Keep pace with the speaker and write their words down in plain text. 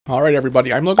All right,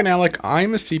 everybody. I'm Logan Alec.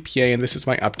 I'm a CPA, and this is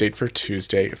my update for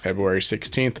Tuesday, February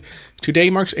 16th. Today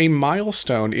marks a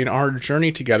milestone in our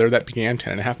journey together that began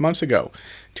 10.5 months ago.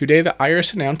 Today, the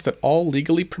IRS announced that all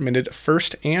legally permitted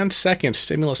first and second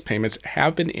stimulus payments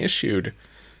have been issued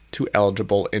to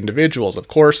eligible individuals. Of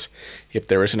course, if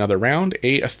there is another round,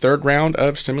 a third round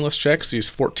of stimulus checks, these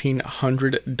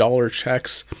 $1,400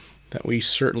 checks that we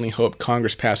certainly hope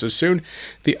Congress passes soon,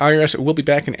 the IRS will be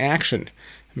back in action,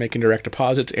 making direct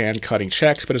deposits and cutting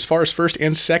checks. But as far as first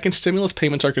and second stimulus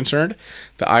payments are concerned,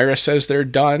 the IRS says they're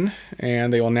done,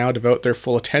 and they will now devote their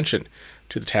full attention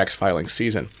to the tax filing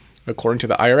season. According to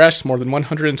the IRS, more than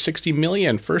 160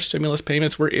 million first stimulus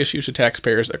payments were issued to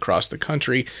taxpayers across the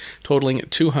country, totaling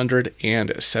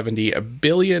 $270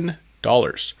 billion.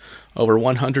 Over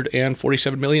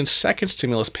 147 million second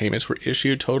stimulus payments were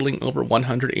issued, totaling over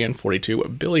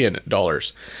 $142 billion.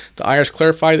 The IRS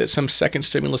clarified that some second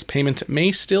stimulus payments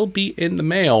may still be in the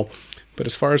mail, but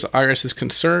as far as the IRS is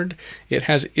concerned, it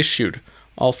has issued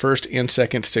all first and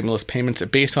second stimulus payments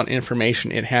based on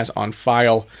information it has on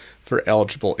file for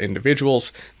eligible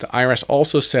individuals. The IRS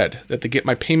also said that the Get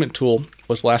My Payment tool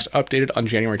was last updated on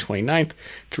January 29th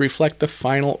to reflect the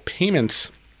final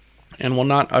payments and will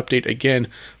not update again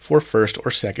for first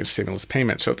or second stimulus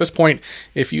payments. So at this point,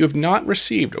 if you have not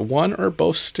received one or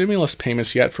both stimulus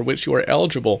payments yet for which you are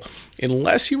eligible,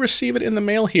 unless you receive it in the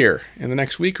mail here in the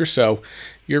next week or so,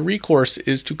 your recourse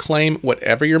is to claim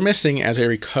whatever you're missing as a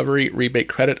recovery rebate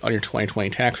credit on your 2020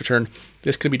 tax return.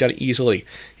 This can be done easily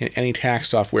in any tax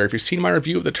software. If you've seen my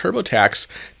review of the TurboTax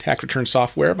tax return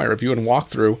software, my review and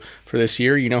walkthrough for this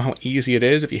year, you know how easy it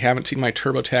is. If you haven't seen my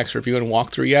TurboTax review and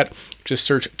walkthrough yet, just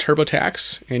search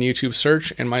TurboTax in YouTube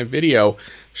search, and my video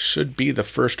should be the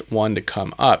first one to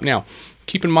come up. Now,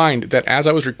 keep in mind that as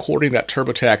I was recording that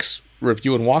TurboTax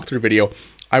review and walkthrough video,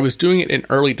 I was doing it in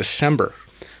early December,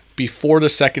 before the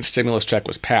second stimulus check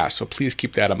was passed, so please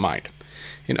keep that in mind.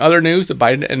 In other news, the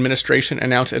Biden administration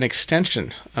announced an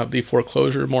extension of the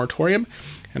foreclosure moratorium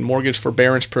and mortgage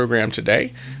forbearance program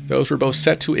today. Those were both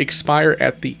set to expire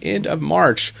at the end of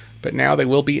March, but now they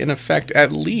will be in effect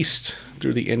at least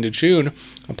through the end of June,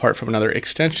 apart from another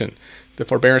extension. The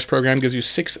forbearance program gives you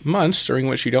 6 months during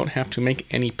which you don't have to make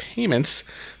any payments,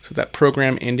 so that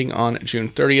program ending on June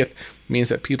 30th means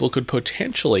that people could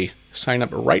potentially sign up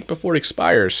right before it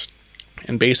expires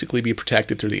and basically be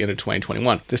protected through the end of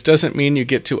 2021. This doesn't mean you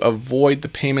get to avoid the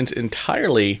payments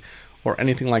entirely or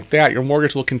anything like that. Your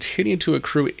mortgage will continue to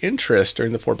accrue interest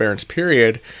during the forbearance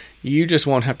period. You just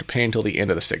won't have to pay until the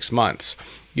end of the 6 months.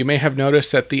 You may have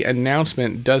noticed that the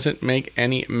announcement doesn't make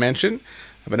any mention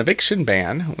of an eviction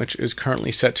ban, which is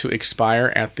currently set to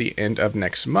expire at the end of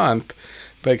next month.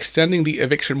 But extending the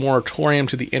eviction moratorium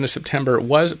to the end of September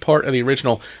was part of the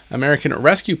original American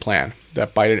Rescue Plan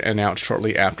that Biden announced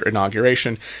shortly after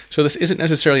inauguration. So this isn't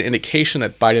necessarily an indication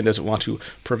that Biden doesn't want to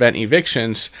prevent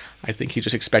evictions. I think he's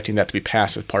just expecting that to be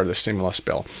passed as part of the stimulus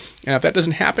bill. And if that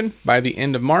doesn't happen by the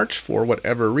end of March for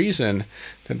whatever reason,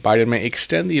 then Biden may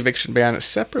extend the eviction ban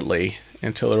separately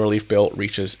until the relief bill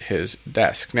reaches his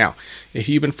desk. Now, if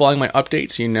you've been following my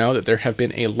updates, you know that there have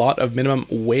been a lot of minimum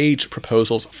wage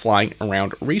proposals flying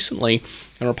around recently,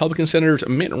 and Republican Senators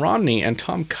Mitt Romney and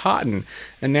Tom Cotton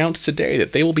announced today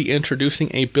that they will be introducing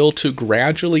a bill to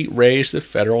gradually raise the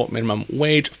federal minimum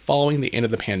wage following the end of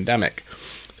the pandemic.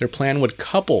 Their plan would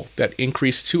couple that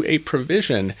increase to a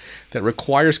provision that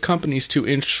requires companies to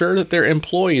ensure that their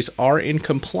employees are in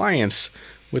compliance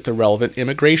with the relevant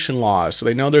immigration laws. So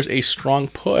they know there's a strong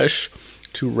push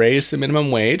to raise the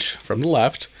minimum wage from the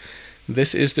left.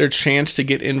 This is their chance to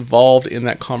get involved in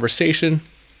that conversation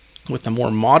with a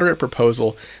more moderate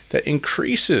proposal that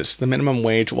increases the minimum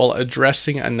wage while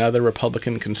addressing another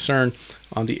Republican concern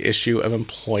on the issue of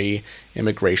employee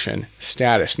immigration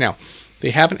status. Now,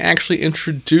 they haven't actually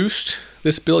introduced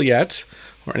this bill yet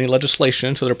or any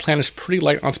legislation, so their plan is pretty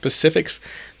light on specifics.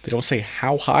 They don't say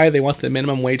how high they want the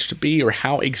minimum wage to be or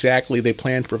how exactly they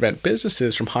plan to prevent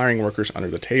businesses from hiring workers under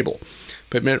the table.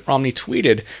 But Mitt Romney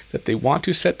tweeted that they want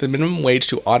to set the minimum wage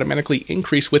to automatically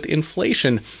increase with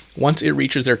inflation once it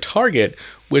reaches their target,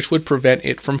 which would prevent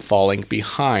it from falling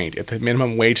behind. If the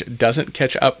minimum wage doesn't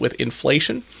catch up with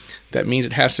inflation, that means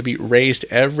it has to be raised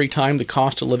every time the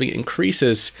cost of living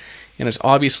increases, and it's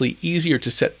obviously easier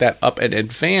to set that up in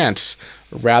advance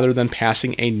rather than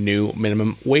passing a new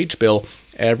minimum wage bill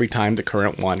every time the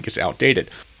current one gets outdated.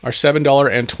 Our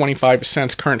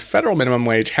 $7.25 current federal minimum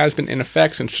wage has been in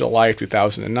effect since July of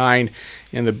 2009,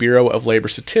 and the Bureau of Labor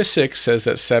Statistics says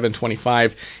that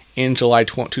 $7.25 in July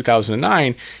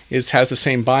 2009 has the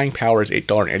same buying power as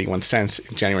 $8.81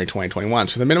 in January 2021.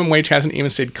 So the minimum wage hasn't even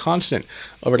stayed constant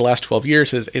over the last 12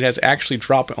 years. It has actually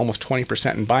dropped almost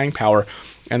 20% in buying power.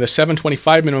 And the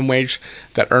 $7.25 minimum wage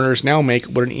that earners now make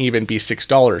wouldn't even be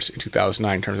 $6 in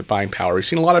 2009 in terms of buying power. We've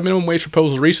seen a lot of minimum wage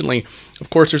proposals recently. Of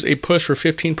course, there's a push for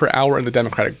 $15 per hour in the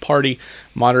Democratic Party.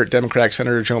 Moderate Democratic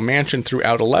Senator Joe Manchin threw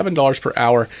out $11 per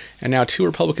hour, and now 2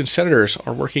 Republican senators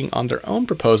are working on their own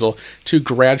proposal to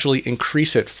gradually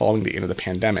increase it following the end of the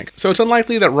pandemic. So it's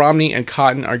unlikely that Romney and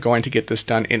Cotton are going to get this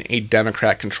done in a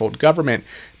Democrat-controlled government,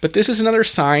 but this is another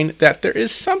sign that there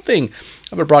is something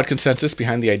of a broad consensus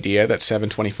behind the idea that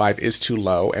 $7.25 is too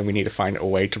low, and we need to find a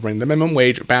way to bring the minimum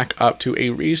wage back up to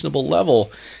a reasonable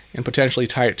level and potentially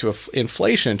tie it to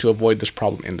inflation to avoid this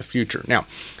problem in the future. Now,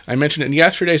 I mentioned in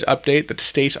yesterday's update that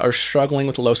states are struggling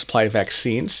with a low supply of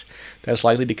vaccines. That's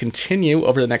likely to continue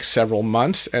over the next several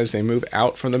months as they move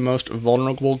out from the most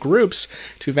vulnerable groups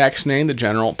to vaccinating the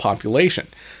general population.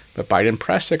 But Biden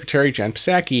Press Secretary Jen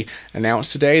Psaki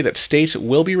announced today that states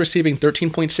will be receiving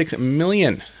 13.6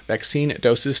 million vaccine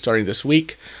doses starting this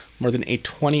week, more than a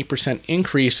 20%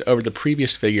 increase over the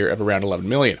previous figure of around 11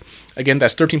 million. Again,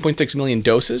 that's 13.6 million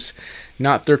doses,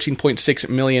 not 13.6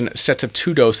 million sets of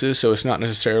 2 doses, so it's not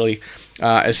necessarily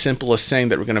as simple as saying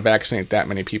that we're going to vaccinate that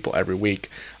many people every week.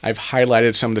 I've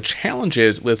highlighted some of the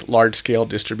challenges with large-scale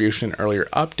distribution in earlier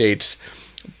updates,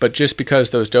 but just because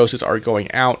those doses are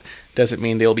going out doesn't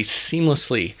mean they'll be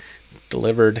seamlessly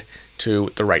delivered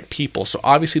to the right people. So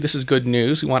obviously this is good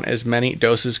news. We want as many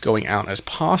doses going out as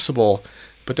possible,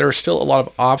 but there are still a lot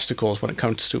of obstacles when it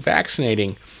comes to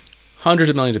vaccinating hundreds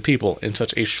of millions of people in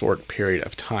such a short period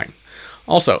of time.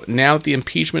 Also, now that the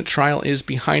impeachment trial is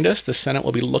behind us, the Senate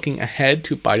will be looking ahead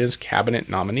to Biden's cabinet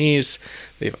nominees.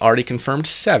 They've already confirmed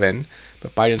 7,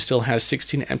 but Biden still has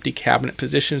 16 empty cabinet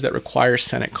positions that require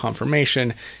Senate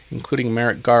confirmation, including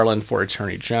Merrick Garland for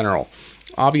Attorney General.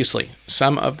 Obviously,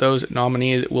 some of those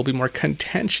nominees will be more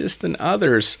contentious than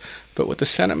others, but with the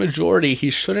Senate majority,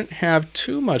 he shouldn't have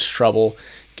too much trouble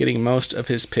getting most of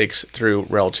his picks through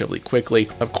relatively quickly.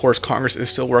 Of course, Congress is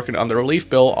still working on the relief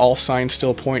bill. All signs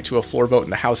still point to a floor vote in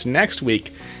the House next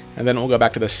week, and then we'll go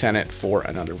back to the Senate for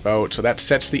another vote. So that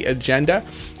sets the agenda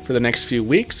for the next few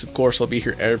weeks. Of course, I'll be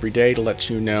here every day to let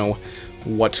you know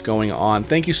what's going on.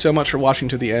 Thank you so much for watching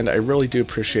to the end. I really do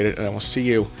appreciate it, and I will see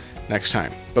you next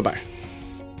time. Bye-bye.